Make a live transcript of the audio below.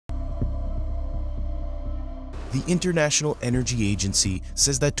The International Energy Agency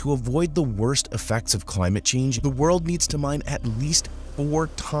says that to avoid the worst effects of climate change, the world needs to mine at least 4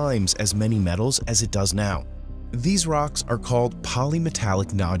 times as many metals as it does now. These rocks are called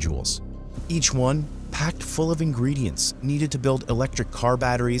polymetallic nodules, each one packed full of ingredients needed to build electric car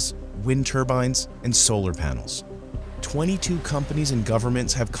batteries, wind turbines, and solar panels. 22 companies and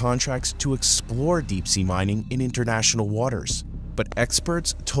governments have contracts to explore deep-sea mining in international waters, but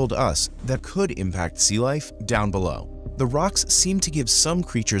experts told us that could impact sea life down below. The rocks seem to give some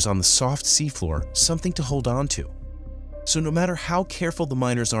creatures on the soft seafloor something to hold on to. So no matter how careful the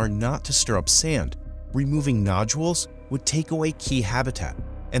miners are not to stir up sand, removing nodules would take away key habitat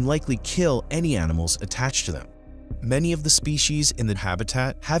and likely kill any animals attached to them. Many of the species in the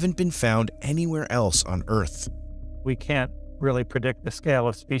habitat haven't been found anywhere else on Earth. We can't really predict the scale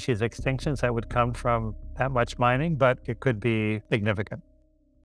of species extinctions that would come from that much mining, but it could be significant.